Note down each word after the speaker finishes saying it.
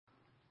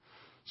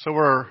So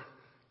we're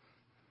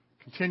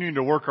continuing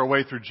to work our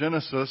way through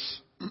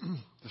Genesis.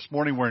 This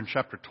morning we're in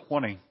chapter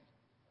 20.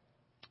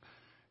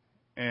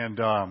 And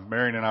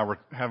Marion and I were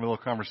having a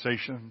little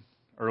conversation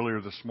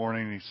earlier this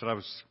morning. And he said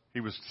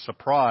he was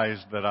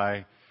surprised that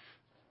I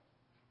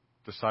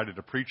decided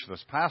to preach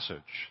this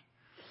passage.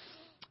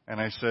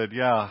 And I said,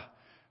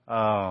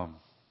 I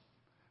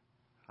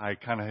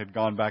kind of had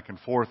gone back and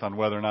forth on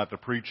whether or not to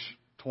preach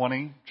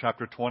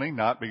chapter 20,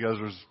 not because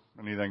there's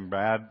anything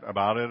bad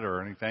about it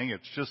or anything.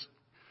 It's just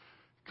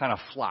kind of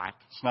flat.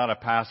 It's not a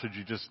passage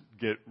you just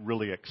get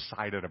really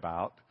excited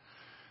about.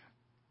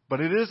 But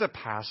it is a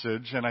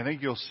passage, and I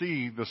think you'll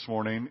see this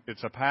morning,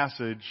 it's a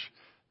passage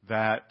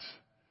that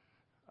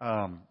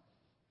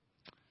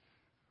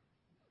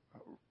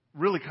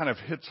really kind of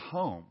hits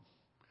home.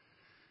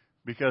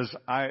 Because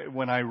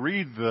when I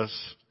read this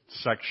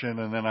section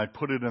and then I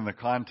put it in the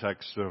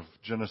context of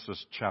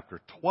Genesis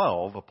chapter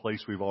 12, a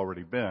place we've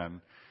already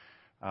been,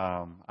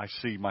 I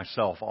see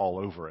myself all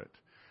over it.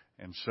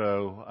 And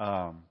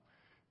so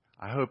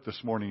I hope this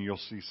morning you'll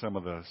see some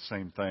of the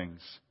same things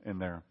in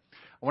there.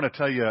 I want to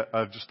tell you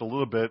just a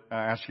little bit.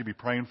 I ask you to be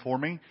praying for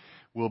me.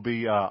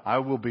 I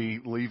will be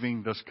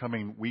leaving this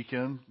coming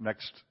weekend,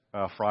 next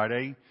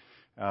Friday,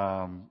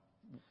 on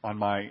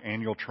my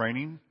annual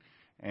training,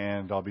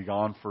 and I'll be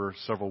gone for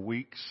several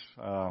weeks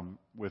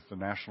with the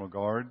National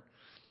Guard.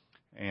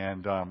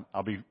 And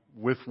I'll be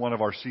with one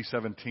of our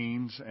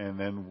C-17s, and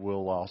then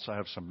we'll also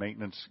have some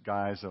maintenance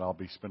guys that I'll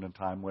be spending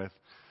time with.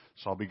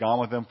 So I'll be gone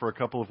with them for a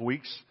couple of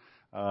weeks.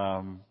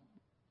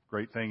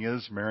 Great thing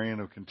is, Marion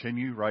will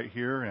continue right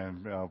here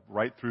and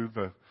right through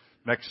the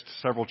next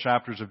several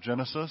chapters of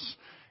Genesis.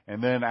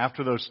 And then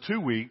after those 2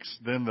 weeks,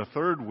 then the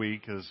third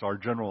week is our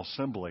General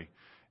Assembly.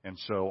 And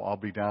so I'll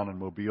be down in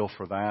Mobile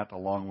for that,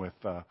 along with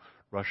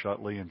Rush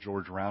Utley and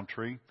George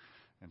Roundtree.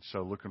 And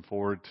so looking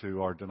forward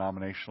to our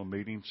denominational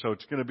meeting. So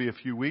it's going to be a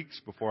few weeks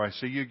before I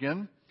see you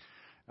again.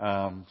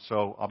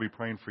 So I'll be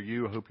praying for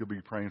you. I hope you'll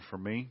be praying for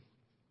me.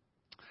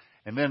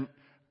 And then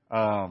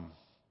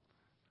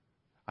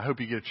I hope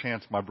you get a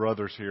chance. My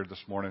brother's here this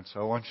morning,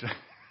 so I want you.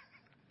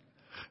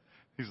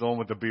 He's the one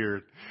with the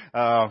beard.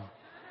 So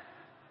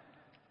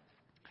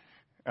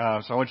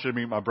I want you to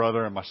meet my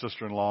brother and my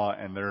sister-in-law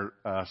and their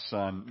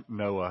son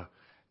Noah.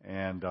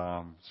 And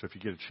so if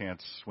you get a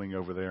chance, swing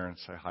over there and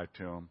say hi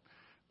to them.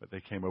 But they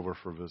came over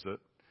for a visit.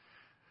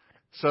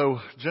 So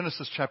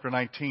Genesis chapter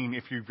 19.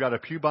 If you've got a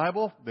pew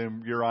Bible,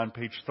 then you're on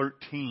page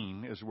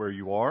 13 is where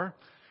you are,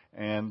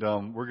 and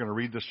we're going to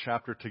read this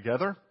chapter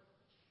together.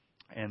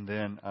 And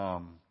then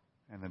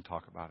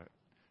talk about it.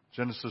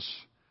 Genesis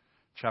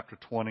chapter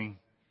 20,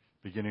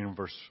 beginning in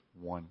verse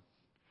 1.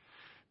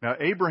 Now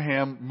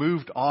Abraham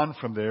moved on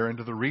from there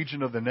into the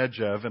region of the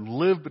Negev and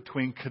lived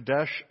between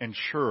Kadesh and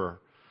Shur.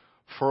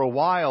 For a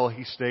while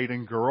he stayed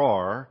in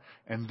Gerar,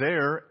 and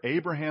there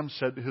Abraham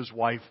said to his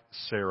wife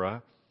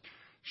Sarah,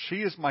 "She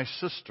is my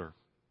sister."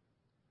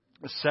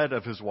 Said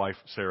of his wife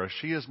Sarah,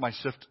 "She is my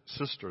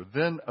sister."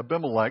 Then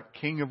Abimelech,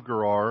 king of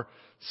Gerar,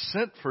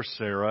 sent for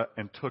Sarah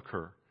and took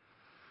her.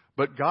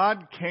 But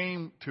God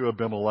came to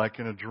Abimelech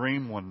in a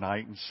dream one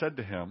night and said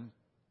to him,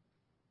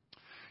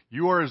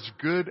 "You are as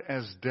good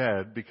as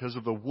dead because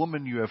of the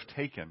woman you have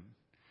taken.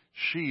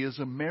 She is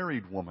a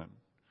married woman."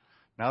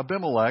 Now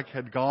Abimelech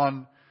had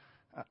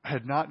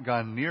not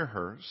gone near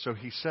her, so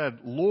he said,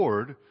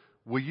 "Lord,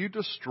 will you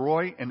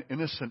destroy an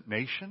innocent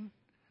nation?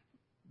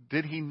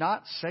 Did he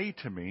not say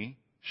to me,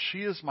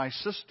 'She is my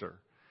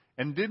sister'?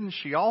 And didn't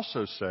she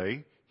also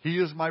say, 'He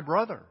is my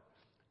brother'?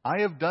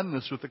 I have done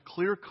this with a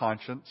clear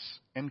conscience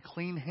and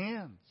clean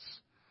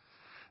hands."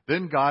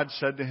 Then God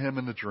said to him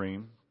in the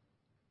dream,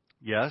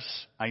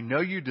 "Yes, I know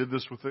you did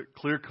this with a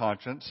clear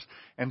conscience,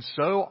 and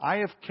so I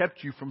have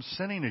kept you from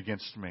sinning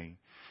against me.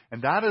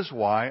 And that is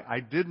why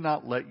I did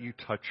not let you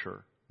touch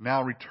her.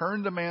 Now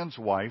return the man's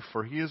wife,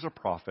 for he is a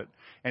prophet,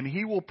 and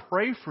he will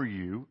pray for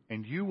you,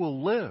 and you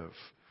will live.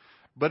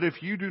 But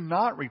if you do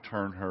not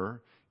return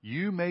her,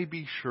 you may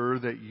be sure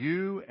that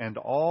you and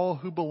all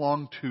who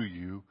belong to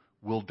you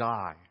will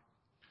die."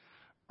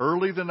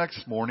 Early the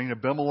next morning,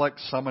 Abimelech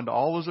summoned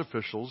all his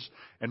officials,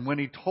 and when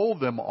he told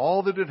them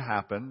all that had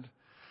happened,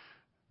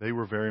 they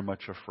were very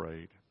much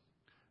afraid.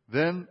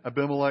 Then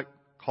Abimelech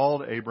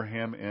called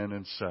Abraham in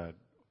and said,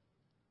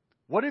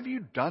 "What have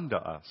you done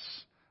to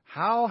us?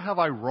 How have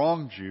I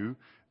wronged you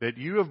that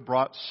you have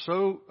brought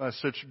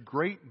such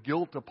great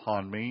guilt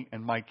upon me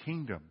and my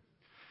kingdom?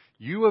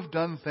 You have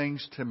done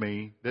things to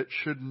me that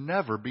should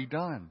never be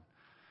done."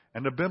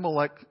 And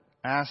Abimelech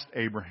asked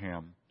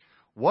Abraham,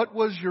 "What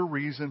was your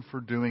reason for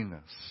doing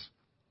this?"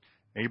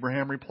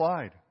 Abraham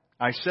replied,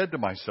 "I said to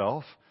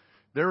myself,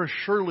 'There is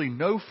surely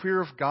no fear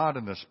of God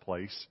in this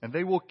place, and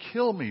they will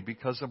kill me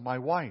because of my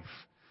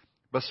wife.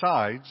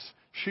 Besides,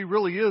 she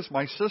really is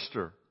my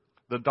sister,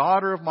 the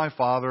daughter of my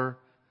father,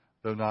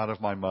 though not of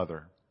my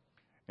mother.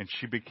 And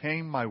she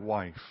became my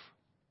wife.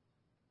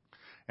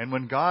 And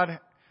when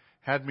God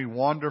had me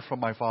wander from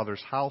my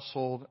father's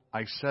household,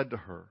 I said to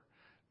her,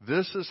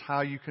 This is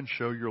how you can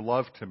show your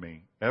love to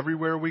me.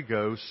 Everywhere we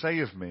go, say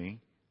of me,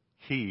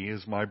 he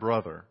is my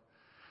brother.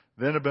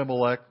 Then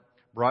Abimelech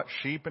brought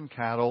sheep and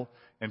cattle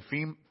and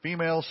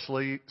female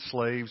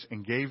slaves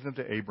and gave them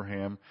to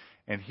Abraham,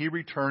 and he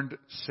returned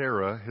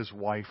Sarah, his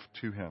wife,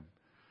 to him.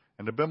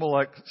 And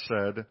Abimelech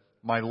said,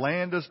 "My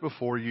land is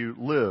before you.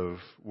 Live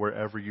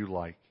wherever you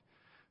like."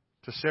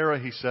 To Sarah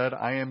he said,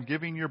 "I am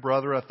giving your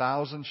brother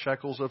 1,000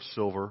 shekels of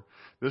silver.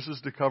 This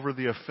is to cover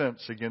the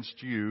offense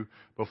against you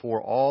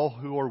before all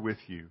who are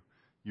with you.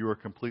 You are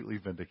completely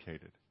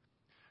vindicated."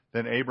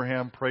 Then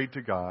Abraham prayed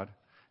to God,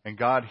 and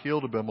God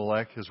healed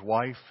Abimelech, his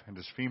wife, and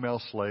his female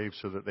slaves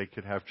so that they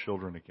could have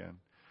children again.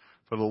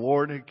 For the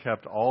Lord had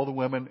kept all the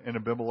women in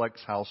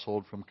Abimelech's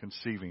household from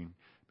conceiving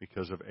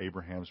because of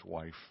Abraham's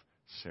wife,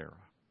 Sarah.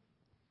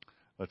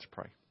 Let's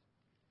pray.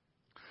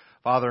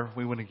 Father,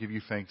 we want to give you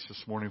thanks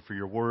this morning for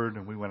your word,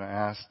 and we want to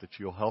ask that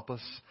you'll help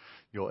us.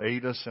 You'll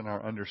aid us in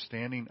our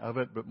understanding of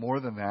it. But more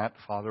than that,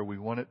 Father, we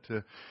want it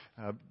to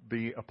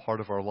be a part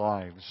of our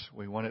lives.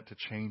 We want it to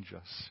change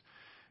us.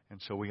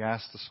 And so we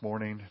ask this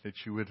morning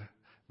that you would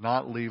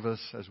not leave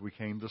us as we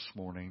came this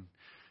morning,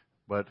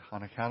 but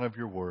on account of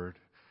your word,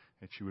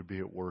 that you would be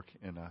at work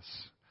in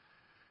us.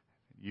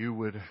 You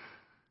would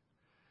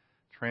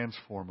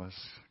transform us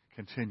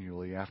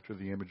continually after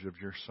the image of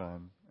your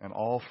Son, and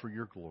all for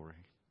your glory.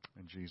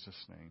 In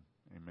Jesus' name,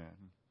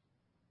 amen.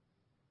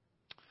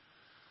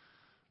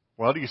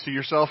 Well, do you see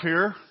yourself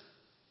here?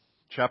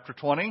 Chapter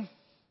 20?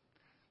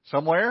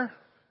 Somewhere?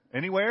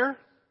 Anywhere?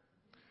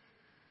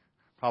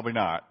 Probably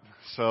not.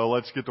 So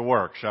let's get to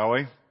work, shall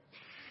we?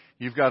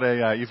 You've got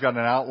an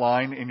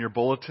outline in your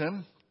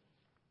bulletin,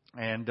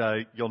 and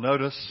you'll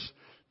notice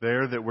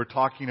there that we're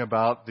talking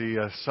about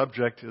the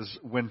subject is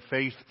when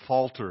faith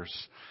falters.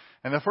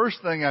 And the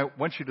first thing I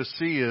want you to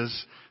see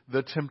is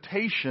the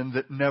temptation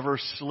that never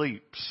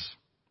sleeps.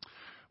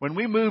 When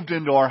we moved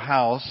into our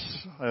house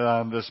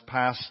this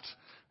past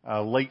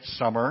late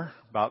summer,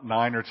 about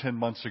 9 or 10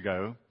 months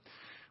ago,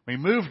 we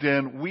moved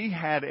in, we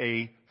had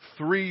a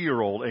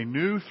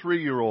new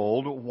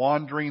 3-year-old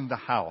wandering the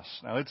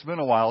house. Now, it's been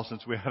a while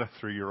since we had a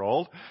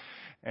 3-year-old.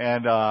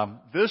 And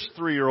this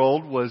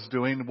 3-year-old was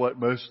doing what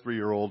most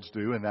 3-year-olds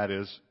do, and that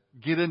is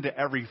get into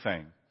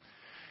everything.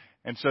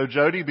 And so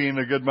Jody, being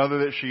the good mother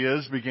that she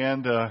is,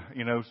 began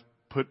to,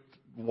 put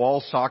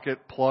wall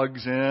socket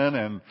plugs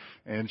in,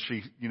 and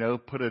she,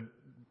 put a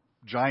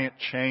giant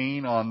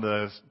chain on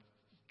the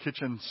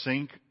kitchen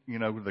sink,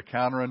 with the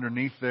counter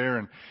underneath there,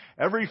 and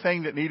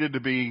everything that needed to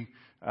be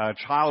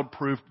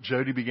child-proof,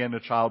 Jody began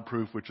to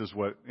child-proof, which is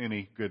what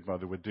any good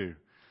mother would do.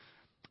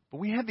 But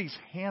we had these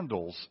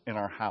handles in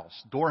our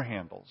house, door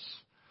handles.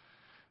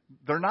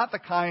 They're not the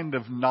kind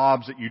of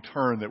knobs that you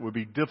turn that would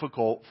be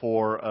difficult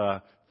for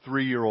a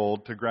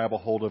 3-year-old to grab a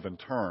hold of and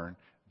turn.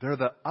 They're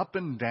the up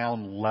and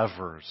down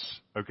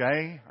levers.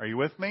 Okay? Are you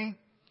with me?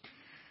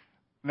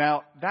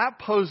 Now, that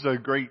posed a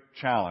great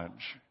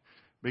challenge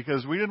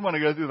because we didn't want to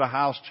go through the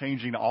house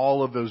changing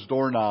all of those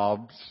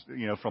doorknobs,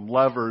 from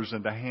levers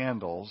into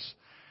handles.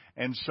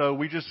 And so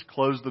we just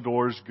closed the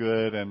doors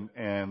good,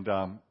 and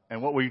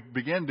what we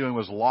began doing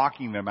was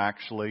locking them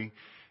actually.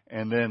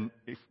 And then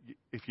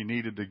if you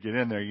needed to get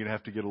in there, you'd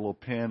have to get a little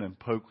pin and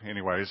poke.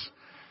 Anyways,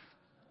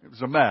 it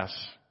was a mess.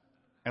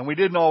 And we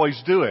didn't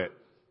always do it.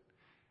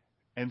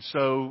 And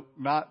so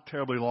not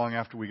terribly long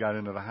after we got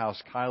into the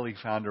house, Kylie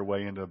found her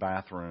way into the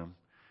bathroom,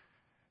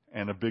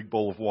 and a big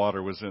bowl of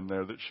water was in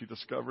there that she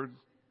discovered.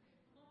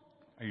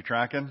 Are you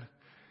tracking?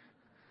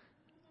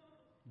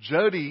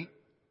 Jody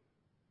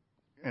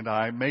and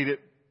I made it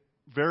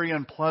very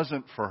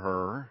unpleasant for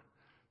her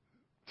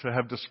to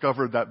have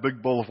discovered that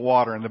big bowl of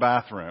water in the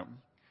bathroom.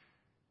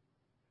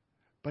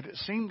 But it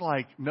seemed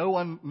like no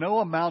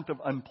amount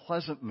of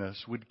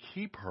unpleasantness would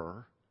keep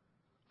her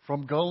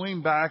from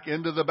going back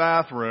into the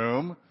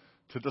bathroom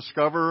to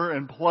discover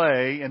and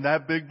play in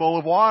that big bowl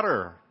of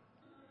water.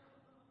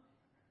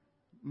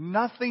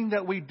 Nothing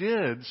that we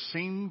did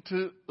seemed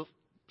to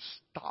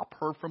stop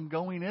her from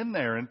going in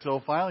there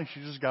until finally she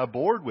just got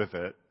bored with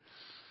it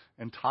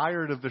and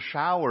tired of the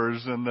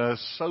showers and the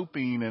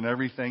soaping and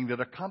everything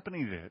that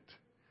accompanied it.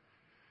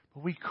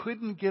 But we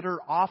couldn't get her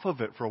off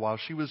of it for a while.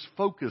 She was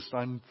focused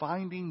on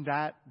finding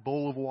that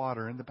bowl of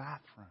water in the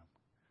bathroom.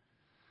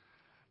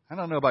 I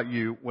don't know about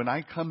you. When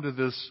I come to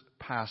this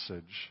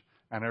passage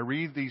and I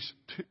read these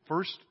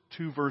first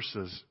 2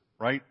 verses,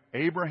 right?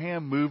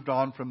 Abraham moved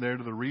on from there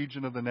to the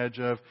region of the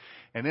Negev.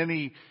 And then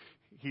he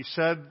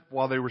said,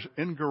 while they were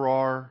in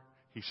Gerar,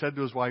 he said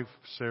to his wife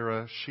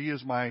Sarah, "She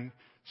is my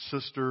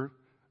sister."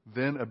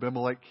 Then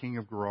Abimelech, king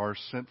of Gerar,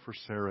 sent for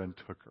Sarah and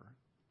took her.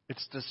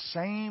 It's the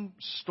same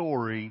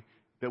story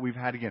that we've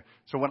had again.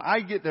 So when I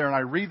get there and I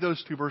read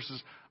those 2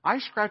 verses, I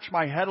scratch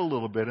my head a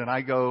little bit and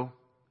I go,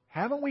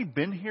 haven't we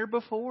been here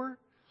before?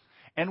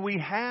 And we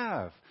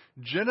have.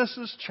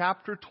 Genesis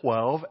chapter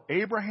 12,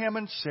 Abraham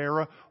and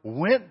Sarah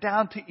went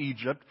down to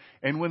Egypt,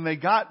 and when they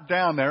got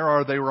down there,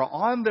 or they were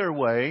on their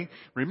way,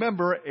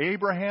 remember,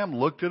 Abraham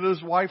looked at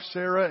his wife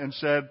Sarah and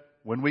said,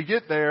 when we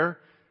get there,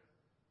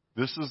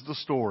 this is the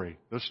story.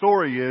 The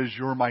story is,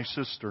 you're my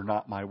sister,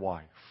 not my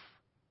wife.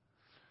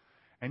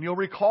 And you'll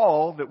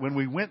recall that when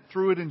we went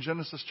through it in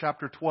Genesis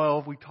chapter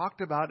 12, we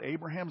talked about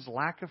Abraham's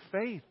lack of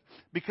faith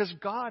because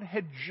God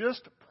had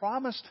just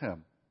promised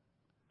him,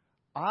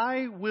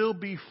 I will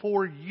be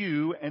for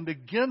you and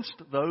against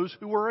those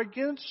who are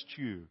against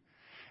you.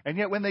 And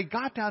yet when they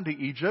got down to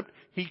Egypt,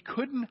 he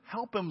couldn't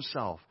help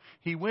himself.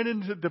 He went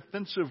into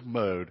defensive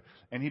mode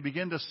and he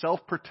began to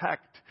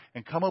self-protect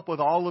and come up with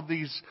all of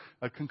these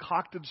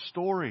concocted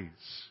stories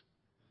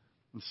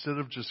instead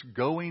of just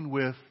going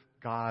with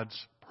God's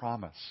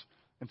promise.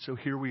 And so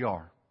here we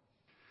are.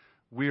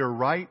 We are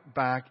right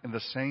back in the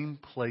same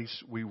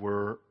place we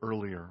were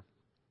earlier.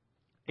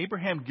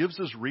 Abraham gives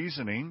us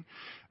reasoning.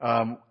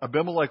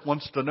 Abimelech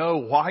wants to know,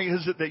 why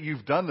is it that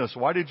you've done this?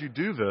 Why did you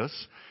do this?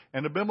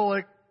 And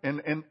Abimelech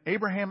and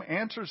Abraham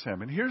answers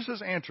him. And here's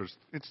his answers.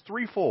 It's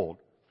threefold.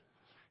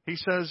 He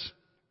says,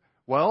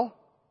 well,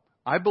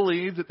 I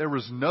believe that there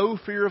was no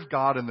fear of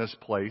God in this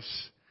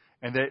place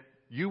and that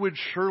you would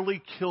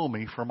surely kill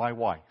me for my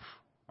wife.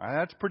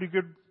 That's pretty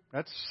good.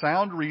 That's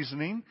sound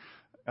reasoning.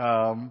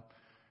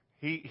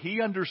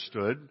 He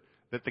understood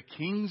that the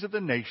kings of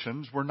the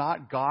nations were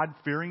not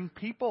God-fearing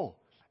people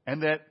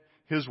and that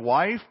his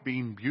wife,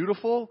 being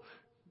beautiful,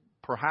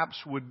 perhaps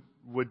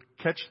would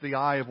catch the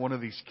eye of one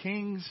of these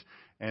kings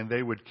and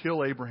they would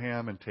kill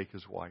Abraham and take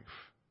his wife.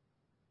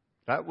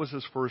 That was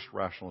his first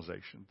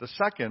rationalization. The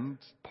second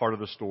part of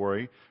the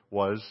story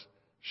was,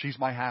 she's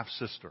my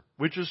half-sister,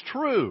 which is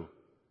true.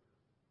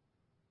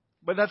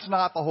 But that's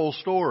not the whole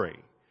story.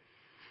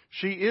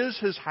 She is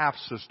his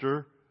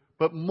half-sister,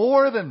 but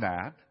more than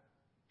that,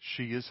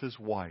 she is his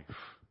wife.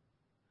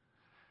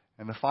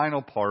 And the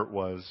final part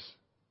was,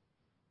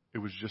 it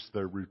was just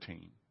their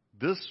routine.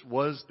 This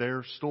was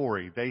their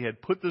story. They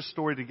had put this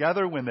story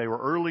together when they were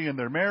early in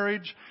their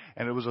marriage,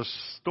 and it was a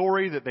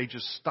story that they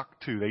just stuck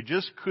to. They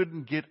just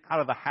couldn't get out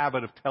of the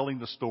habit of telling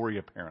the story,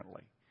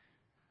 apparently,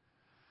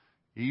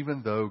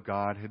 even though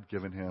God had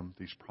given him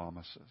these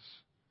promises.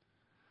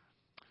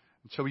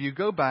 And so you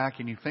go back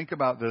and you think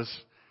about this.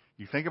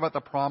 You think about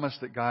the promise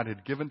that God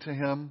had given to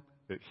him,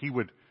 that he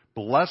would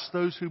bless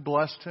those who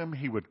blessed him.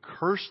 He would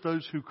curse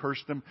those who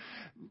cursed him.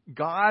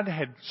 God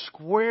had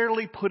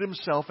squarely put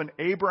himself in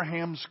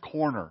Abraham's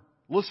corner.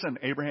 Listen,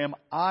 Abraham,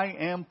 I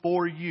am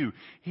for you.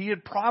 He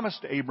had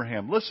promised to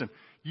Abraham, listen,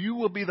 you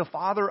will be the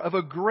father of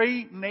a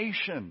great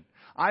nation.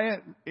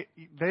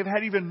 They've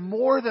had even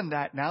more than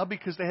that now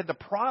because they had the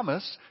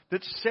promise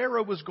that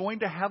Sarah was going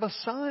to have a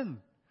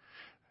son.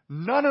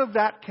 None of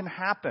that can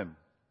happen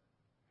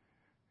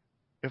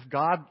if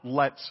God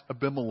lets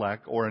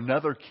Abimelech or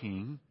another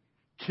king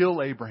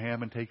kill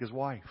Abraham and take his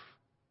wife.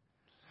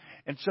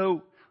 And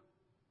so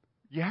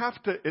you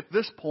have to, at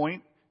this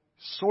point,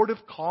 sort of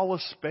call a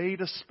spade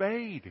a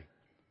spade.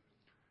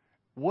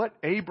 What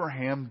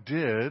Abraham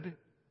did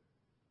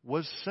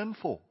was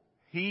sinful.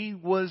 He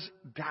was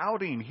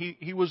doubting.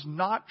 He was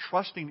not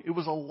trusting. It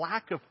was a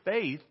lack of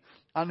faith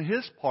on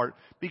his part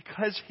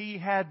because he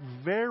had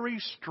very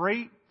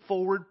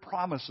straightforward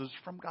promises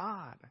from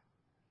God.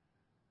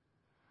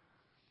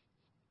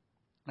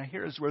 Now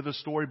here's where the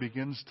story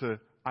begins to,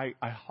 I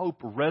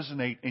hope,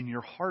 resonate in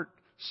your heart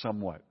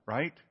somewhat,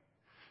 right?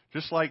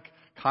 Just like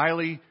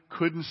Kylie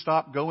couldn't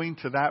stop going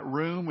to that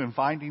room and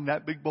finding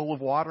that big bowl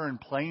of water and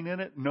playing in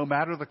it, no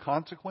matter the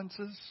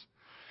consequences.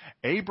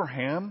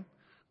 Abraham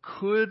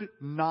could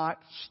not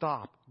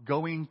stop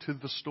going to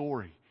the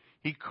story.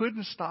 He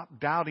couldn't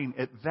stop doubting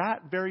at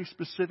that very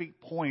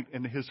specific point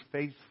in his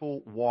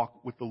faithful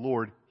walk with the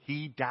Lord.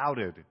 He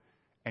doubted,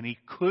 and he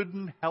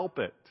couldn't help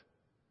it.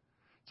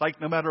 It's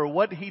like no matter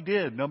what he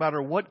did, no matter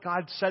what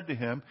God said to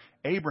him,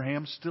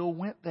 Abraham still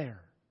went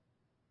there.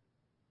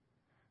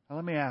 Now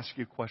let me ask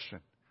you a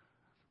question.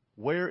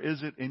 Where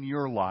is it in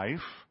your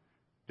life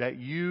that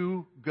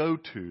you go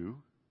to,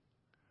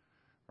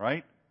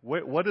 right?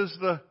 What is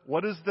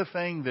the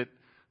thing that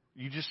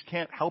you just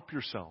can't help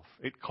yourself?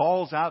 It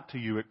calls out to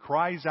you. It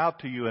cries out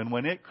to you. And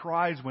when it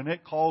cries, when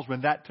it calls,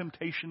 when that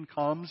temptation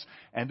comes,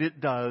 and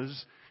it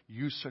does,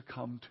 you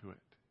succumb to it.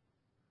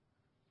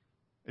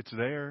 It's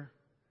there.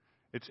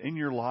 It's in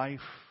your life.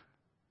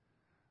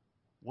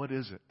 What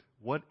is it?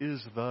 What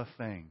is the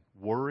thing?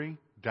 Worry,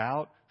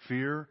 doubt,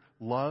 fear,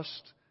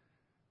 lust?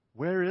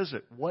 Where is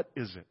it? What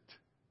is it?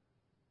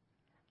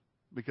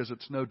 Because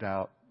it's no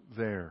doubt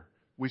there.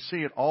 We see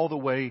it all the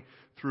way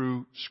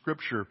through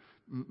Scripture.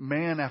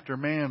 Man after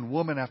man,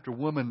 woman after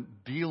woman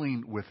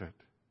dealing with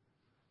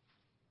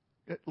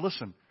it.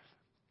 Listen,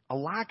 a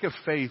lack of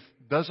faith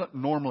doesn't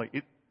normally...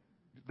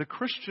 the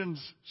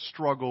Christians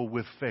struggle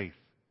with faith.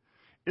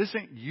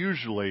 Isn't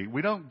usually,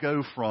 we don't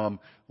go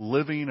from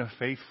living a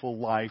faithful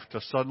life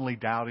to suddenly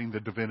doubting the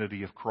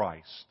divinity of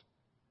Christ.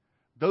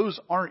 Those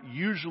aren't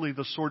usually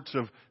the sorts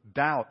of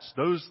doubts.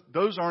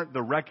 Those aren't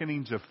the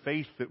reckonings of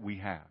faith that we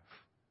have.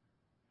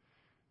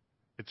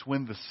 It's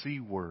when the C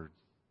word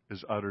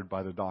is uttered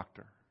by the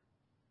doctor.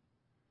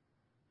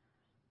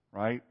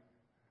 Right?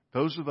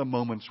 Those are the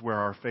moments where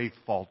our faith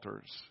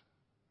falters.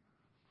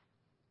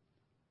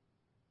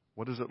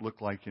 What does it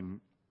look like in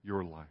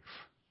your life?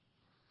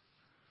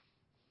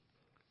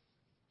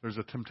 There's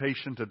a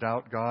temptation to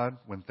doubt God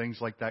when things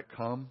like that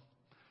come.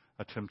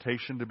 A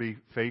temptation to be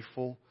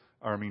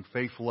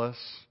faithless.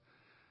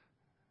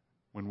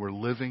 When we're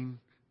living,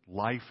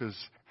 life is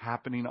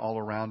happening all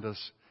around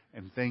us,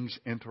 and things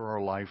enter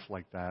our life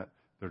like that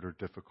are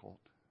difficult.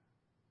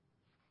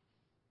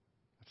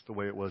 That's the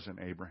way it was in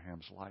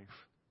Abraham's life.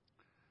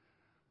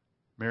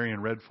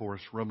 Marion read for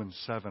us Romans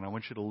 7. I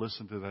want you to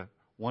listen to that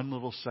one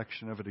little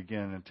section of it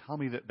again and tell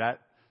me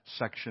that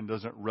section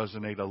doesn't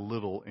resonate a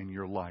little in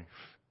your life.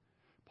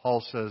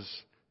 Paul says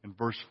in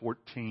verse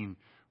 14,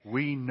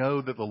 we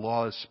know that the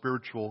law is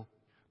spiritual,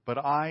 but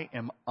I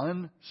am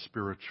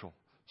unspiritual,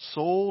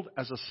 sold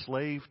as a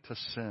slave to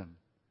sin.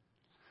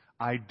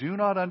 I do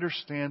not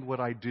understand what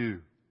I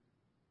do.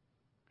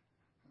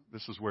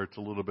 This is where it's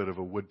a little bit of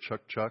a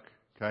woodchuck,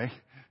 okay?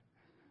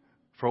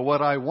 For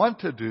what I want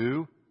to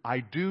do, I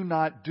do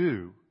not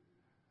do,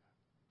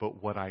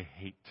 but what I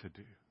hate to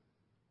do.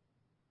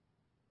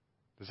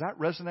 Does that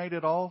resonate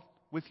at all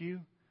with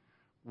you?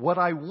 What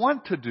I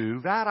want to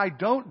do, that I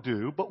don't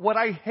do, but what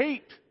I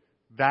hate,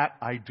 that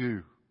I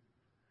do.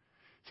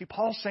 See,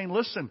 Paul's saying,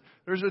 listen,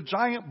 there's a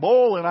giant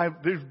bowl and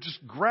there's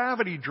just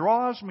gravity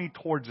draws me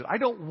towards it. I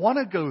don't want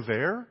to go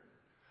there.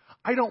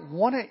 I don't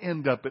want to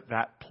end up at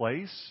that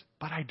place,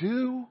 but I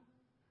do.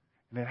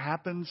 And it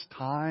happens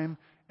time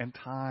and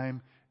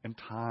time and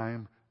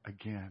time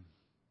again.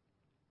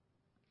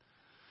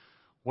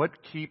 What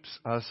keeps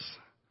us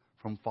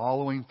from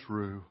following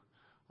through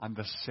on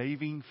the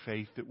saving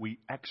faith that we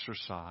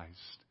exercised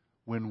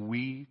when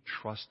we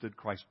trusted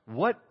Christ?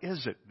 What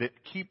is it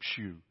that keeps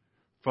you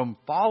from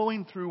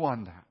following through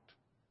on that?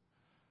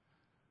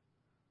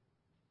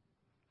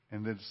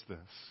 And it's this,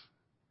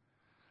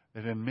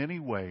 that in many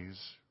ways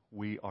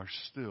we are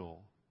still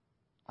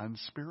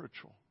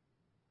unspiritual.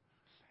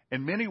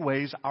 In many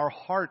ways our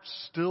hearts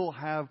still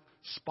have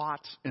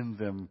spots in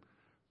them,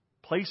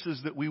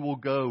 places that we will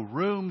go,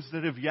 rooms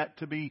that have yet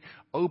to be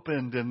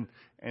opened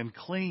and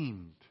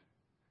cleaned,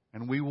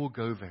 and we will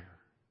go there.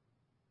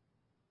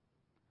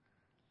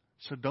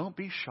 So don't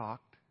be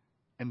shocked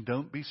and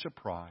don't be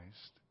surprised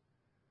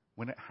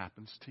when it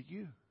happens to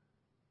you.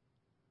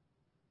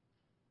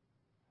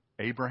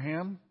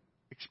 Abraham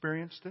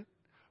experienced it.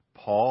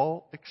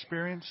 Paul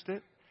experienced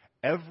it.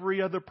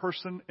 Every other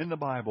person in the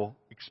Bible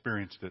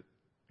experienced it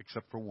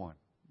except for one.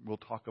 We'll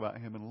talk about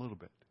him in a little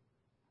bit.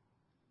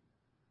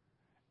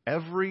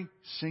 Every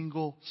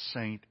single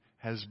saint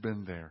has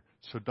been there.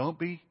 So don't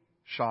be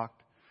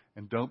shocked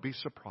and don't be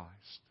surprised.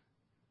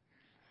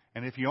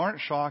 And if you aren't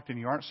shocked and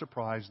you aren't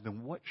surprised,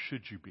 then what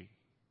should you be?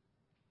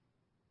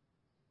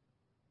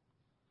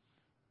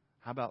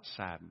 How about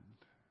saddened?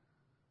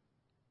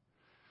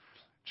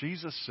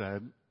 Jesus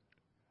said,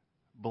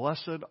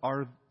 blessed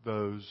are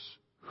those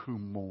who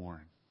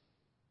mourn.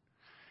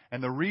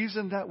 And the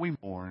reason that we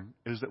mourn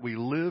is that we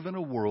live in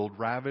a world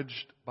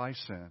ravaged by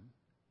sin.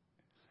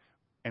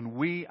 And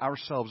we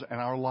ourselves and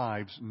our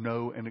lives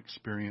know and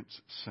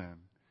experience sin.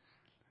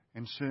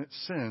 And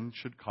sin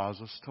should cause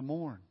us to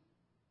mourn.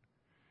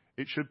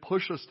 It should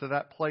push us to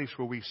that place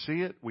where we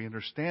see it, we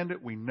understand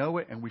it, we know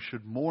it, and we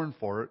should mourn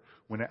for it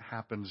when it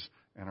happens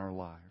in our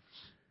lives.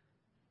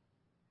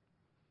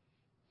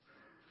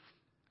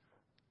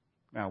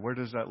 Now, where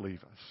does that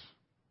leave us?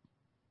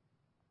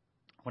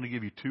 I want to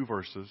give you two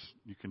verses.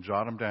 You can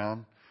jot them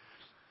down.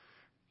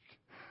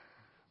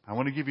 I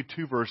want to give you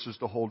two verses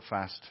to hold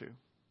fast to.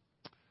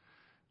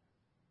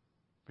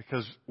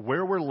 Because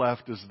where we're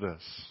left is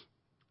this.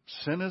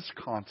 Sin is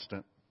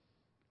constant.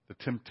 The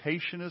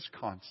temptation is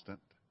constant.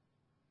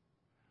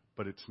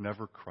 But it's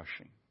never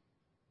crushing.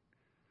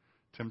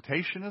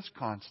 Temptation is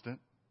constant,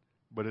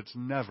 but it's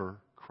never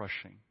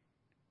crushing.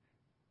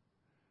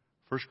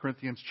 1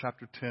 Corinthians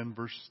chapter 10,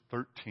 verse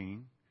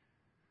 13.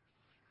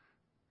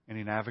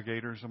 Any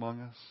navigators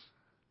among us?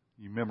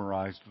 You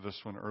memorized this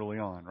one early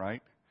on,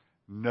 right?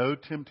 No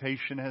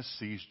temptation has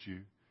seized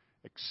you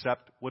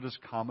except what is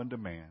common to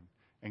man.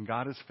 And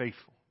God is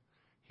faithful.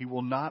 He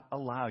will not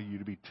allow you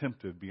to be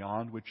tempted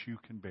beyond which you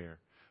can bear.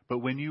 But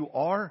when you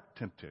are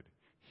tempted,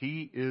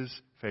 He is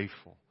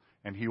faithful.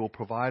 And He will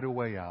provide a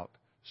way out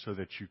so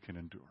that you can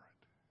endure it.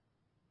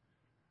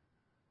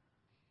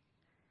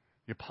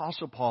 The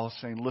Apostle Paul is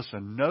saying,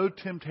 listen, no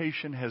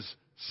temptation has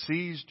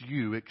seized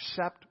you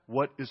except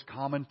what is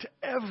common to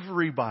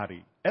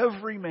everybody.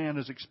 Every man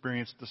has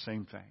experienced the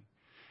same thing.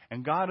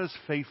 And God is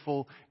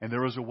faithful and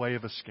there is a way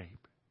of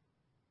escape.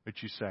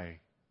 But you say,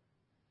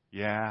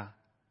 yeah,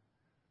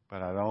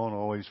 but I don't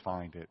always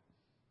find it.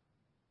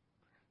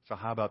 So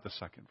how about the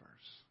second verse?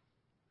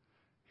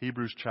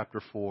 Hebrews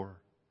chapter 4,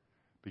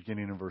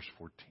 beginning in verse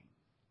 14.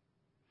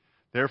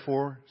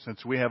 Therefore,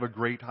 since we have a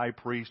great high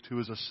priest who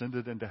has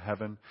ascended into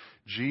heaven,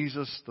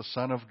 Jesus, the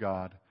Son of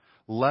God,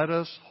 let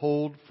us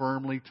hold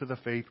firmly to the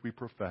faith we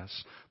profess.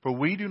 For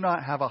we do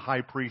not have a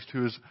high priest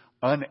who is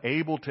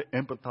unable to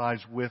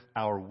empathize with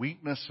our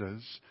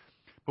weaknesses,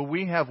 but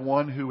we have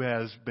one who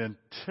has been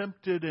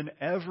tempted in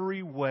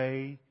every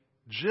way,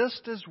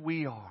 just as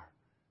we are.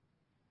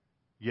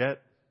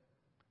 Yet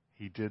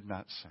he did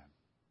not sin.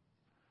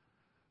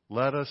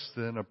 Let us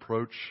then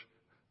approach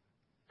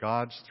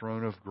God's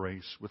throne of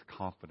grace with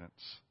confidence,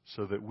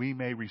 so that we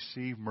may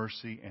receive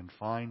mercy and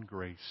find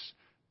grace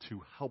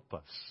to help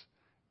us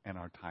in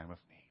our time of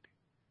need.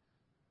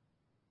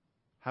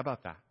 How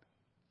about that?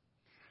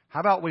 How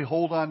about we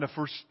hold on to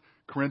 1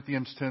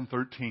 Corinthians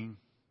 10:13,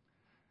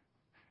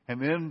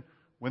 and then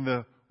when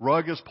the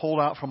rug is pulled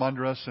out from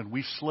under us and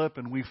we slip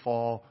and we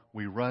fall,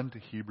 we run to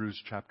Hebrews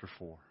chapter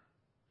 4.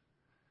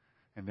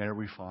 And there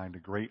we find a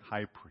great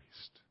high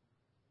priest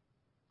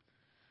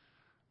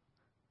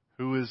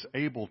who is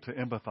able to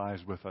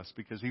empathize with us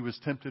because he was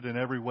tempted in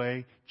every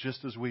way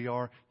just as we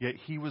are, yet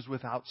he was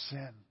without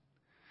sin.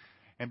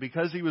 And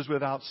because he was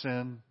without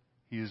sin,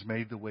 he has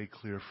made the way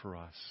clear for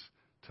us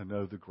to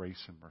know the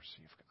grace and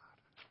mercy of God.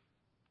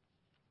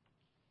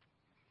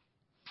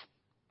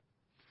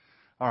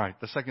 All right,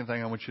 the second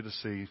thing I want you to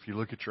see, if you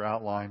look at your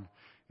outline,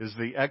 is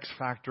the X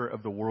factor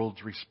of the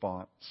world's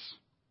response.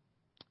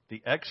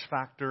 The X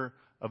factor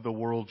of the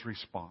world's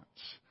response.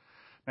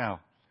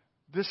 Now,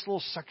 this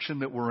little section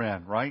that we're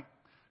in, right?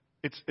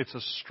 It's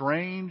a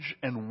strange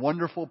and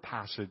wonderful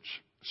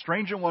passage.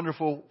 Strange and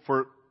wonderful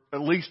for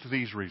at least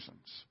these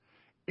reasons.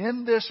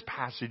 In this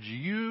passage,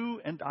 you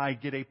and I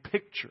get a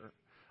picture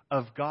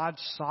of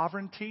God's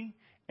sovereignty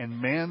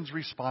and man's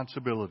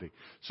responsibility.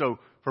 So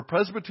for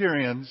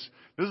Presbyterians,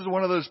 this is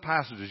one of those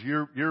passages.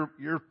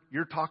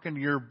 You're talking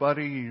to your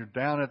buddy, you're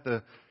down at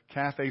the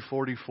Cafe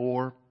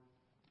 44,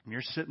 and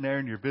you're sitting there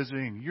and you're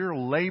visiting, and you're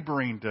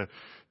laboring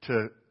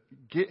to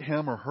get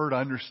him or her to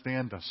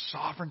understand the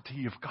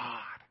sovereignty of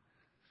God.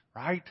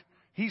 Right?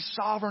 He's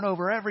sovereign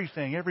over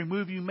everything, every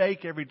move you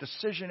make, every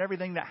decision,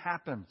 everything that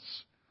happens.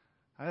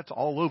 That's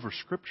all over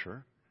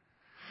Scripture.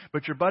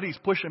 But your buddy's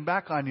pushing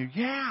back on you.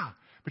 Yeah,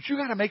 but you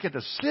got to make a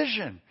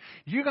decision.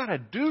 You got to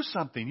do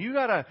something. You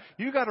got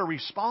to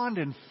respond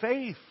in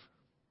faith.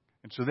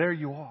 And so there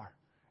you are.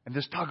 And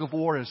this tug of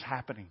war is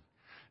happening.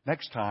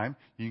 Next time,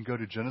 you can go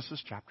to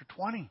Genesis chapter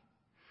 20.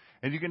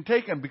 And you can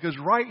take them because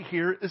right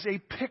here is a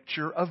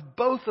picture of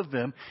both of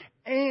them.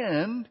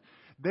 And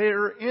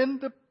they're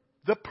in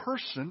the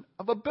person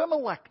of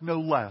Abimelech, no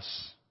less.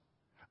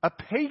 A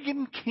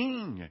pagan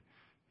king.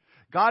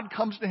 God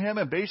comes to him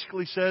and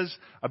basically says,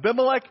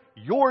 Abimelech,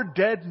 you're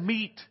dead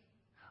meat.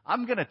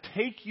 I'm going to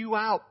take you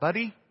out,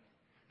 buddy.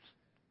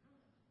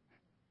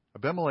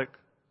 Abimelech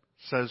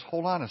says,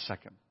 hold on a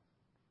second.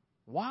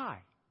 Why?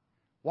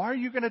 Why are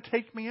you going to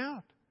take me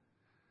out?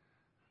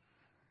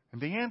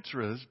 And the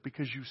answer is,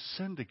 because you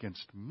sinned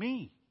against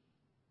me.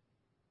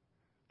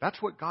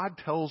 That's what God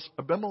tells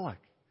Abimelech.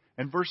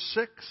 In verse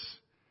 6,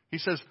 he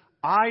says,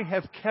 I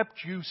have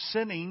kept you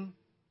sinning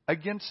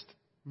against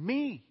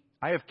me.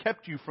 I have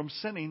kept you from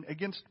sinning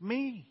against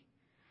me.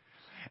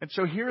 And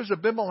so here's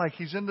Abimelech.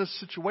 He's in this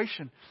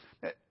situation.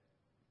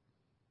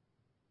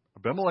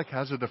 Abimelech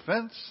has a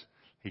defense.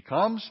 He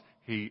comes.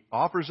 He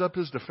offers up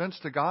his defense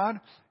to God.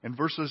 In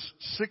verses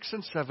 6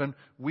 and 7,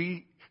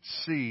 we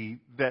see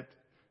that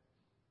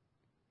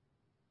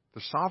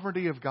the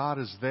sovereignty of God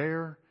is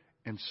there,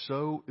 and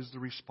so is the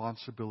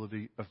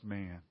responsibility of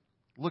man.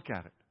 Look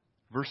at it.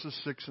 Verses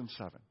 6 and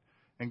 7.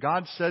 And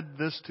God said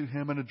this to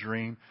him in a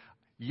dream,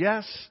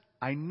 yes,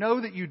 I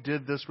know that you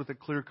did this with a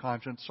clear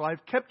conscience, so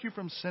I've kept you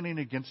from sinning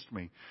against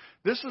me.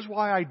 This is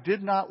why I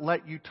did not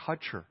let you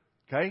touch her.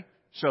 Okay?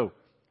 So,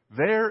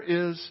 there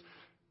is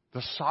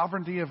the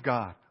sovereignty of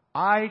God.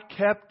 I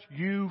kept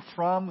you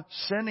from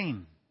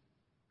sinning.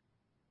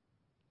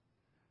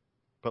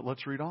 But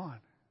let's read on.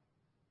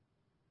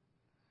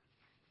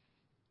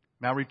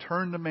 Now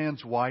return to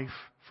man's wife,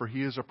 for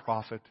he is a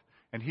prophet,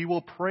 and he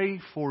will pray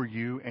for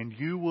you, and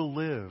you will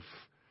live.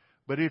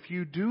 But if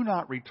you do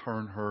not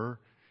return her,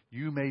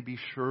 you may be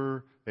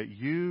sure that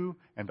you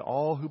and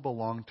all who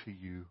belong to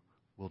you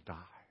will die.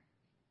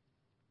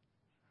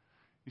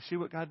 You see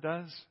what God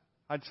does?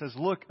 God says,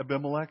 look,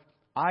 Abimelech,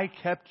 I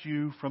kept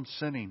you from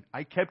sinning.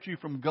 I kept you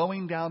from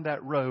going down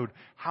that road.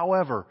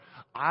 However,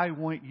 I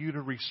want you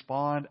to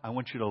respond. I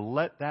want you to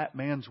let that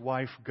man's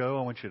wife go.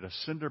 I want you to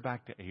send her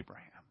back to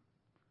Abraham.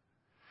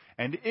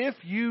 And if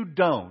you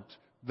don't,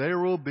 there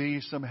will be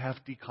some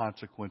hefty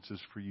consequences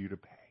for you to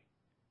pay.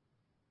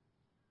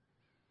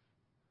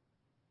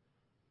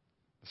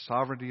 The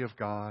sovereignty of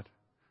God,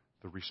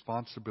 the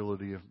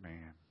responsibility of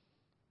man.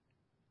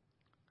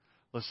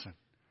 Listen,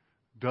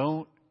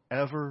 don't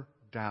ever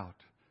doubt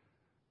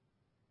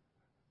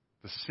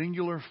the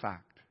singular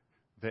fact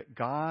that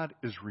God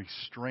is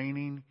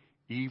restraining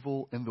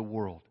evil in the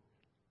world,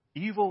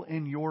 evil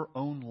in your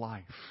own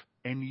life,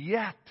 and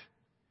yet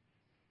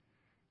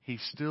He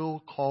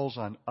still calls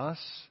on us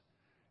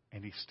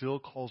and He still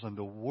calls on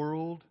the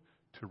world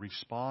to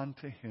respond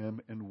to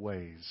Him in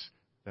ways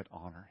that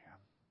honor Him.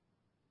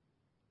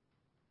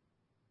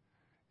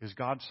 Is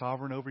God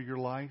sovereign over your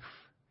life?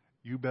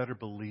 You better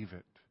believe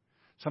it.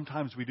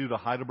 Sometimes we do the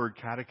Heidelberg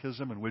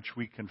Catechism in which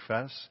we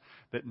confess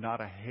that not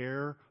a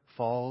hair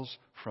falls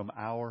from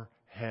our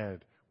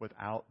head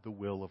without the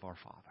will of our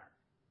Father.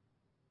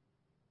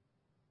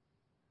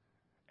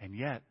 And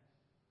yet,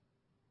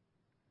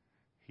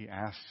 He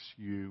asks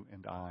you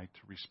and I to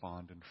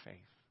respond in faith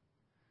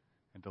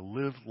and to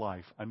live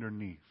life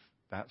underneath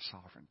that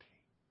sovereignty.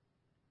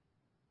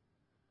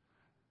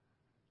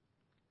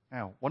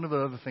 Now, one of the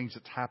other things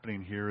that's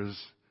happening here is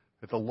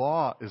that the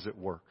law is at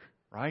work,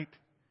 right?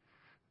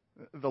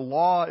 The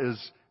law is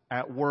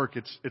at work.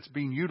 It's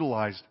being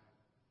utilized.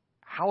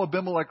 How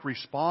Abimelech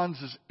responds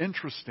is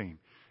interesting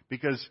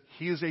because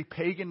he is a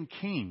pagan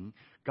king.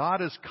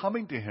 God is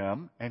coming to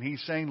him and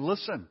he's saying,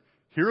 listen,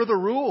 here are the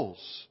rules.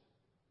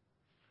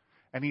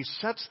 And he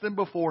sets them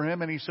before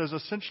him and he says,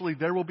 essentially,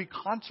 there will be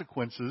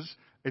consequences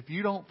if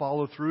you don't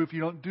follow through, if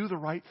you don't do the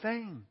right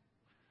thing.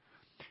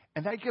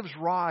 And that gives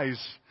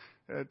rise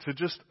to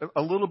just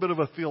a little bit of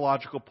a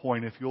theological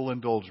point, if you'll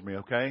indulge me,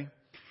 okay?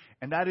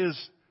 And that is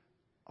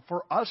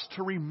for us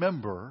to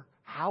remember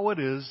how it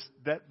is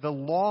that the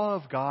law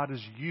of God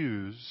is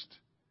used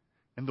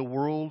in the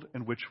world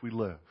in which we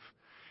live.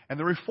 And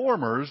the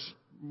reformers,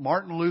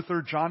 Martin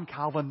Luther, John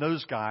Calvin,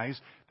 those guys,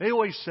 they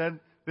always said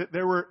that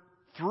there were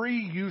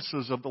three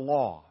uses of the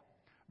law.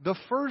 The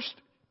first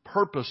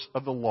purpose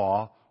of the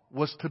law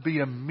was to be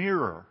a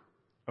mirror,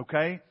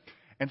 okay?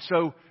 And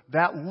so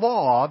that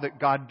law that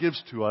God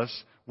gives to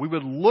us, we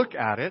would look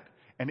at it,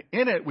 and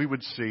in it we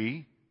would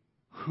see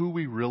who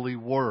we really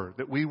were,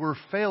 that we were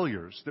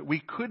failures, that we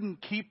couldn't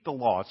keep the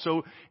law.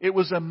 So it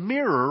was a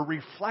mirror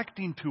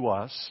reflecting to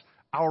us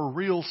our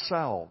real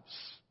selves.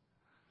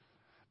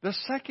 The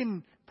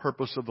second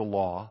purpose of the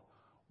law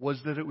was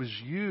that it was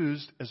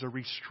used as a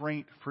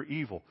restraint for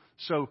evil.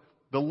 So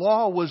the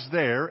law was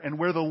there, and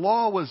where the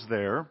law was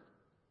there,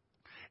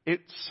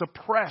 it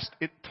suppressed,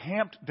 it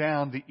tamped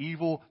down the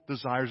evil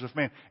desires of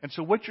man. And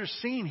so what you're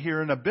seeing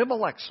here in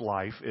Abimelech's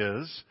life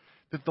is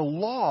that the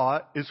law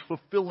is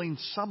fulfilling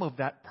some of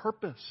that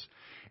purpose.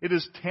 It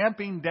is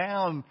tamping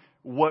down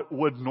what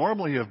would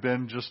normally have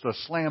been just a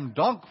slam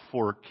dunk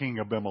for King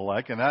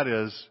Abimelech, and that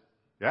is,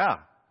 yeah,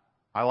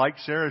 I like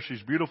Sarah,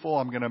 she's beautiful,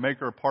 I'm going to make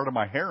her a part of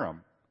my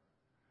harem.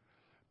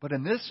 But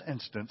in this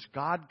instance,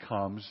 God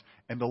comes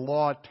and the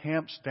law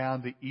tamps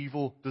down the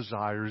evil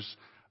desires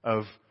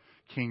of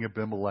King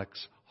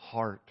Abimelech's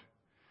heart.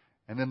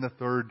 And then the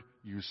third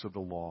use of the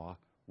law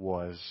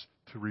was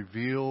to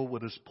reveal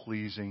what is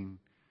pleasing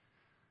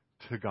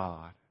to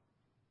God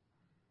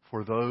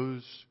for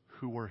those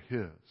who were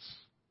His.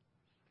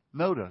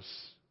 Notice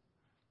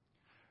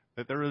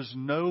that there is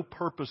no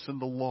purpose in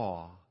the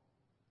law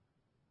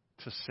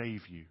to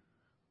save you.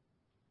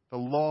 The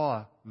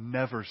law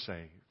never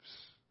saves.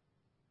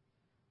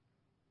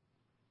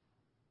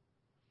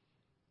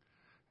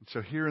 And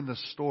so here in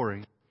this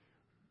story,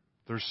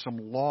 there's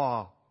some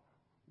law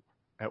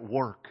at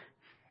work.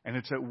 And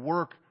it's at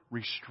work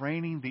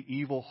restraining the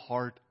evil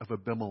heart of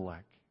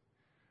Abimelech.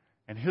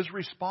 And his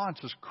response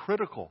is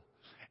critical.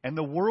 And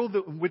the world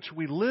in which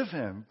we live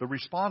in, the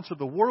response of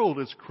the world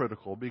is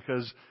critical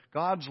because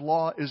God's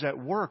law is at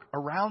work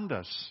around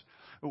us.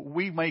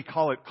 We may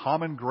call it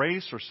common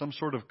grace or some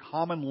sort of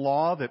common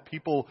law that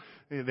people,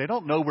 they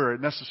don't know where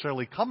it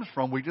necessarily comes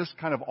from. We just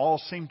kind of all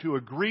seem to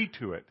agree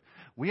to it.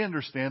 We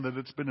understand that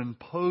it's been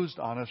imposed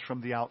on us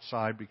from the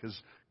outside because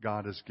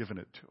God has given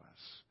it to us.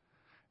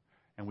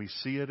 And we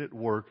see it at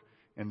work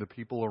in the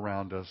people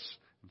around us.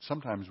 And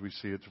sometimes we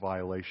see its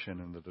violation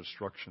and the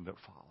destruction that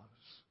follows.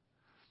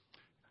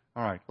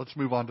 All right, let's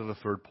move on to the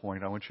third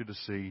point. I want you to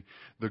see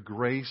the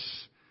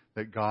grace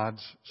that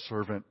God's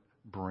servant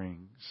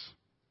brings.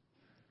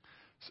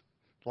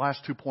 The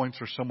last 2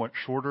 points are somewhat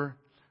shorter,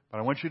 but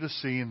I want you to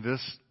see in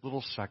this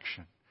little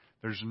section,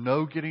 there's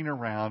no getting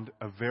around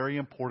a very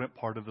important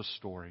part of the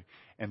story.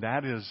 And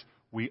that is,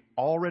 we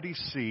already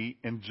see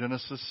in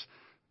Genesis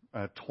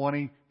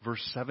 20,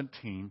 verse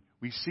 17,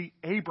 we see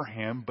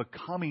Abraham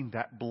becoming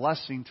that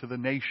blessing to the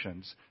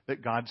nations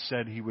that God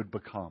said he would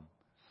become.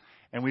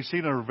 And we see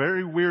it in a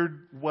very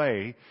weird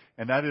way,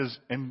 and that is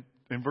in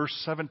verse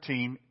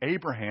 17,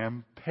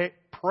 Abraham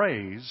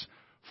prays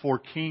for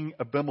King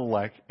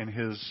Abimelech and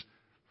his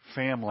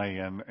family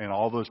and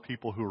all those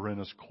people who are in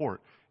his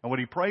court. And what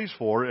he prays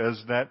for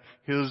is that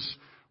his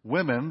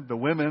women, the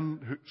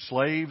women,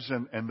 slaves,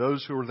 and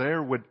those who are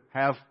there would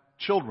have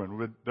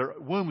children. Their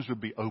wombs would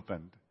be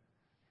opened.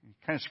 You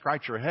kind of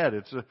scratch your head.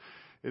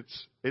 It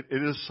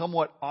is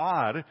somewhat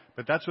odd,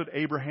 but that's what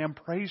Abraham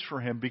prays for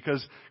him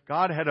because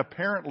God had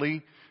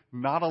apparently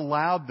not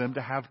allowed them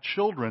to have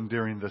children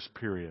during this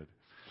period.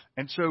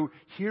 And so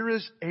here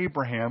is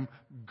Abraham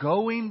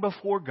going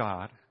before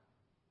God.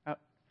 Now,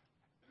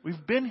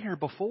 we've been here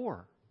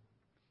before.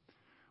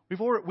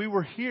 We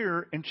were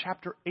here in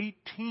chapter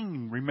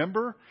 18.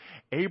 Remember?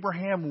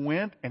 Abraham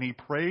went and he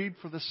prayed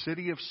for the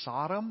city of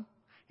Sodom.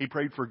 He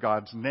prayed for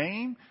God's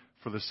name,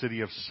 for the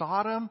city of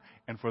Sodom,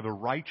 and for the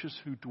righteous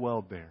who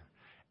dwelled there.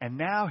 And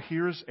now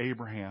here's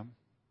Abraham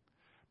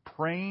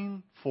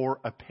praying for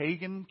a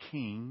pagan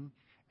king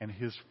and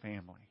his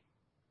family.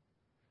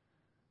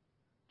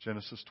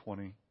 Genesis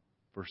 20,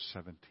 verse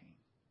 17.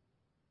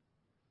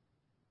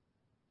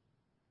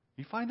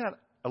 You find that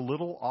a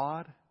little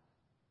odd?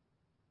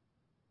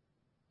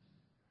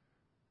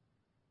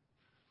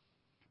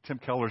 Tim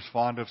Keller's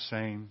fond of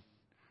saying,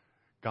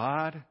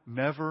 God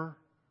never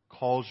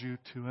calls you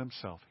to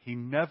himself. He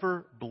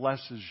never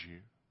blesses you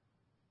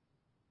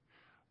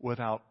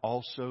without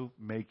also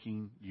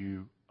making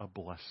you a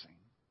blessing.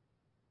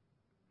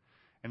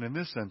 And in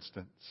this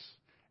instance,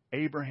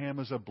 Abraham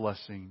is a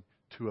blessing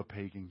to a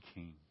pagan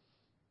king.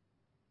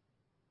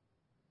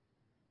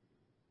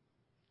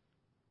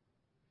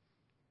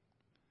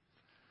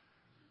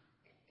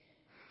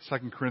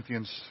 Second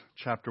Corinthians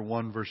chapter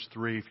 1, verse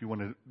 3, if you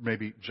want to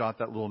maybe jot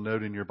that little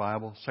note in your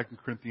Bible. 2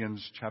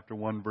 Corinthians chapter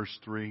 1, verse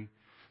 3,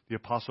 the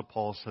Apostle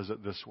Paul says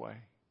it this way.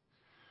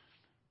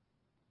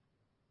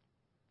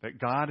 That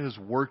God has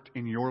worked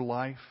in your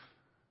life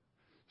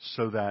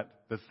so that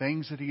the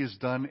things that He has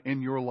done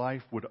in your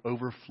life would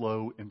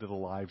overflow into the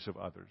lives of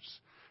others.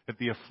 That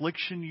the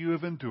affliction you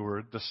have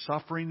endured, the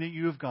suffering that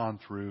you have gone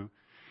through,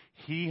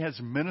 He has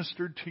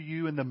ministered to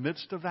you in the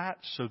midst of that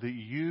so that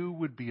you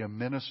would be a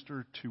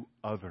minister to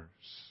others.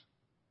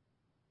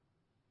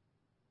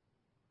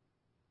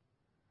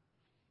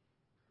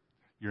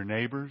 Your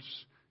neighbors,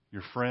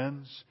 your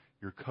friends,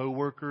 your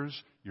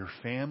coworkers, your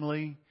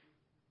family,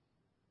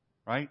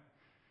 right?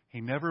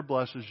 He never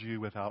blesses you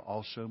without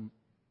also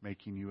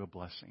making you a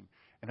blessing.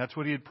 And that's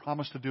what He had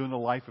promised to do in the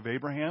life of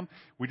Abraham.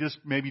 We just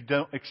maybe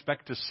don't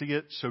expect to see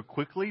it so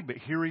quickly, but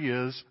here he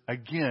is,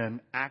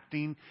 again,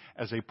 acting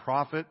as a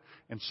prophet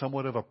and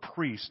somewhat of a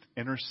priest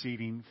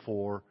interceding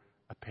for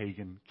a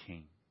pagan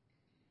king.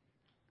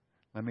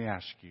 Let me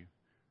ask you,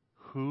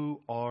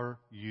 who are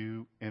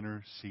you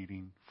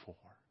interceding for?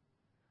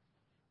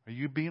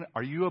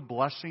 Are you a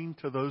blessing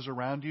to those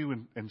around you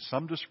in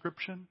some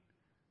description?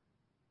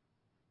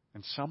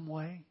 In some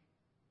way?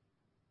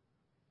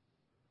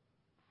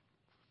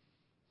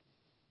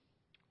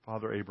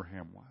 Father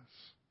Abraham was.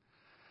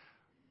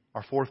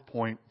 Our fourth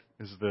point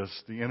is this,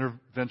 the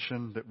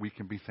intervention that we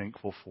can be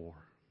thankful for.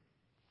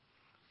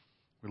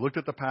 We looked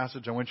at the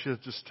passage. I want you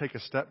to just take a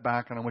step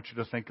back and I want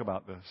you to think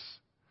about this.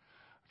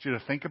 I want you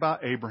to think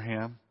about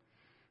Abraham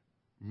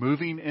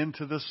moving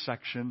into this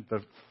section,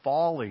 the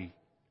folly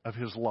of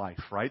his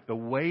life, right? The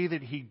way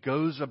that he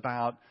goes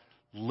about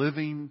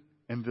living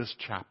in this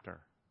chapter.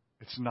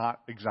 It's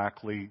not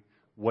exactly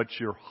what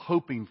you're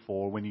hoping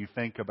for when you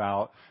think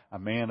about a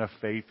man of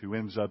faith who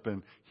ends up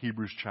in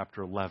Hebrews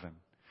chapter 11.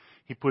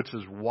 He puts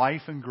his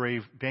wife in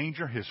grave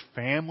danger, his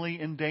family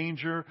in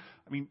danger.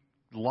 I mean,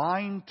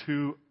 lying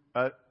to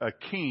a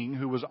king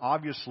who was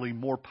obviously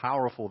more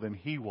powerful than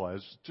he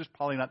was, just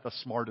probably not the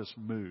smartest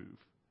move.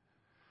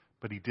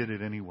 But he did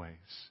it anyways.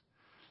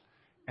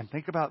 And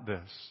think about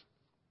this.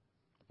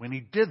 When he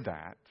did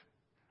that,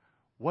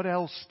 what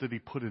else did he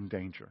put in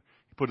danger?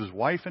 He put his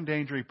wife in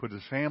danger. He put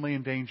his family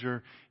in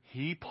danger.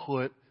 He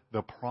put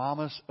the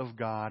promise of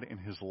God in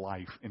his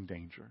life in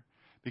danger.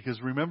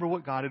 Because remember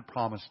what God had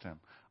promised him.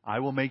 I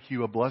will make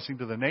you a blessing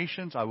to the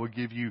nations. I will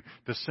give you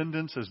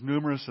descendants as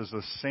numerous as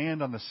the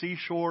sand on the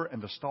seashore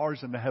and the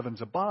stars in the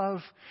heavens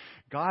above.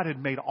 God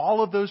had made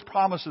all of those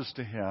promises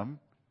to him.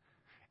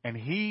 And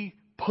he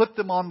put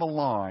them on the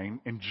line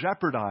and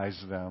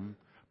jeopardized them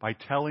by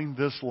telling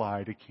this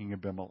lie to King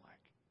Abimelech.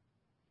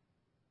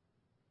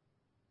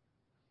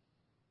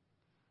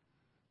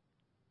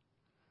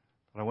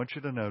 But I want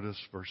you to notice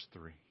verse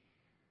 3.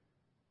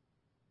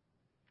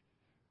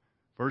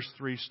 Verse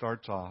 3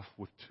 starts off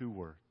with two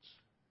words.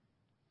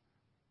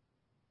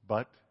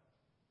 But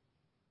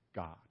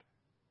God.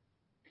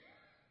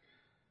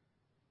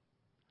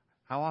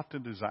 How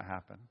often does that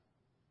happen?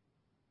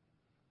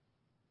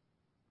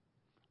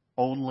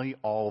 Only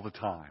all the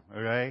time,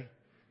 okay?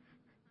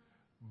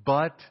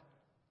 But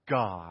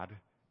God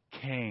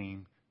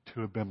came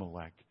to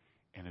Abimelech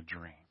in a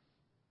dream.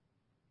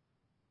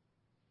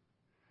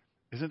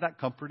 Isn't that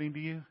comforting to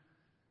you?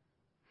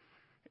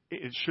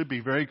 It should be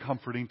very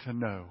comforting to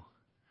know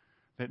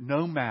that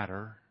no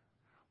matter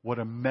what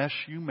a mess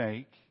you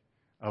make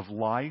of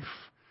life,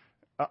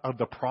 of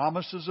the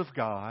promises of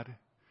God,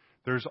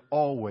 there's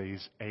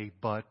always a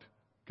but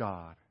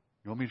God.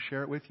 You want me to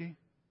share it with you?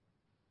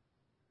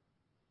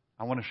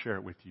 I want to share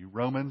it with you.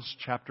 Romans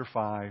chapter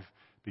 5,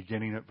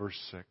 beginning at verse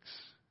 6.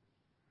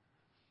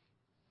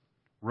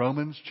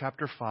 Romans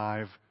chapter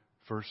 5,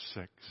 verse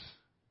 6.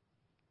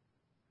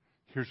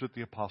 Here's what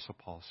the Apostle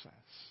Paul says.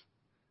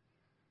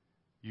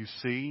 You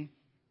see,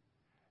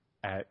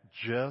 at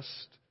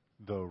just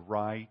the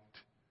right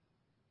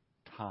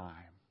time.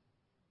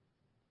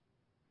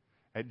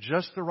 At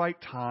just the right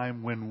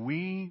time, when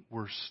we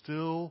were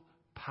still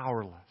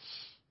powerless,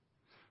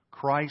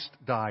 Christ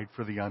died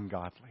for the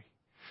ungodly.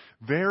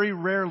 Very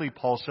rarely,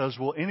 Paul says,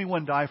 will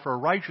anyone die for a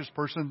righteous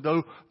person,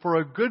 though for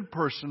a good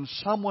person,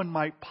 someone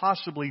might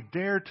possibly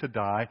dare to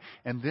die.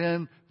 And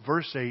then,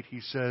 verse 8,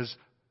 he says,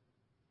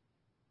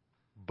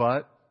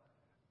 but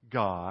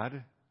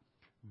God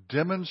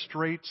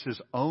demonstrates His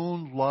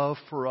own love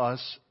for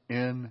us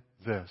in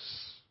this.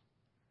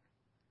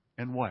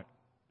 In what?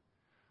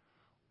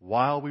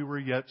 While we were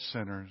yet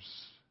sinners,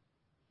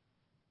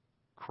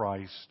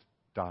 Christ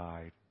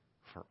died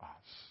for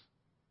us.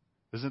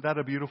 Isn't that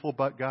a beautiful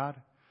but God?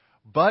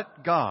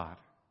 But God,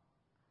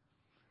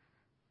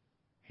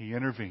 He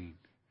intervened.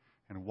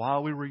 And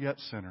while we were yet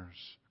sinners,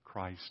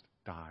 Christ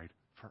died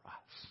for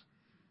us.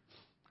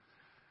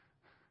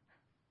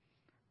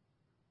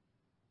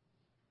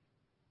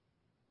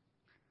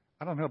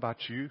 I don't know about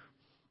you,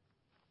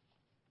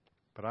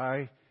 but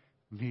I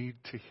need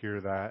to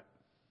hear that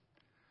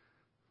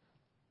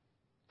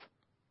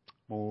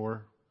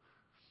more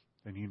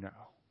than you know.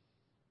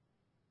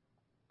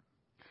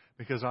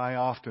 Because I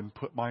often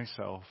put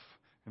myself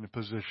in a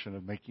position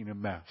of making a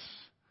mess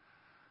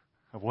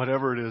of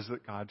whatever it is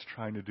that God's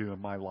trying to do in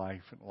my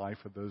life and the life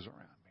of those around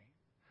me.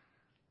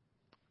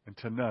 And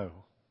to know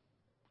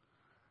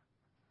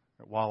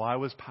that while I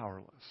was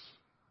powerless,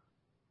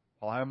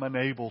 while I'm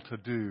unable to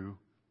do,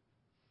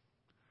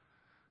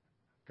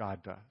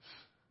 God does.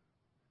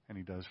 And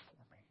He does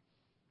for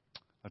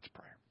me. Let's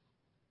pray.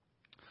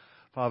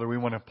 Father, we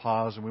want to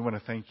pause and we want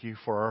to thank You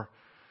for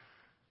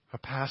a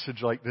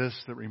passage like this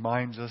that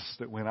reminds us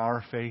that when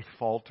our faith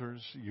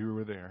falters, You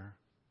were there.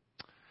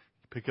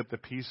 You pick up the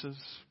pieces.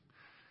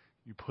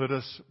 You put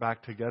us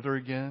back together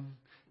again.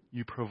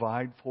 You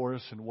provide for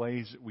us in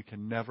ways that we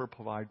can never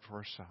provide for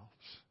ourselves.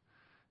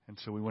 And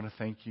so we want to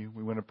thank You.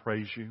 We want to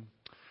praise You.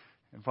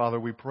 And Father,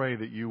 we pray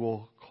that You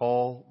will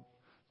call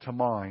to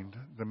mind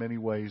the many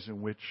ways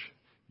in which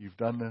You've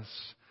done this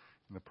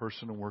in the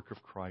person and work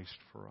of Christ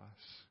for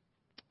us.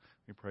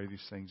 We pray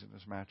these things in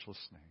His matchless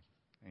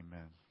name.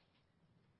 Amen.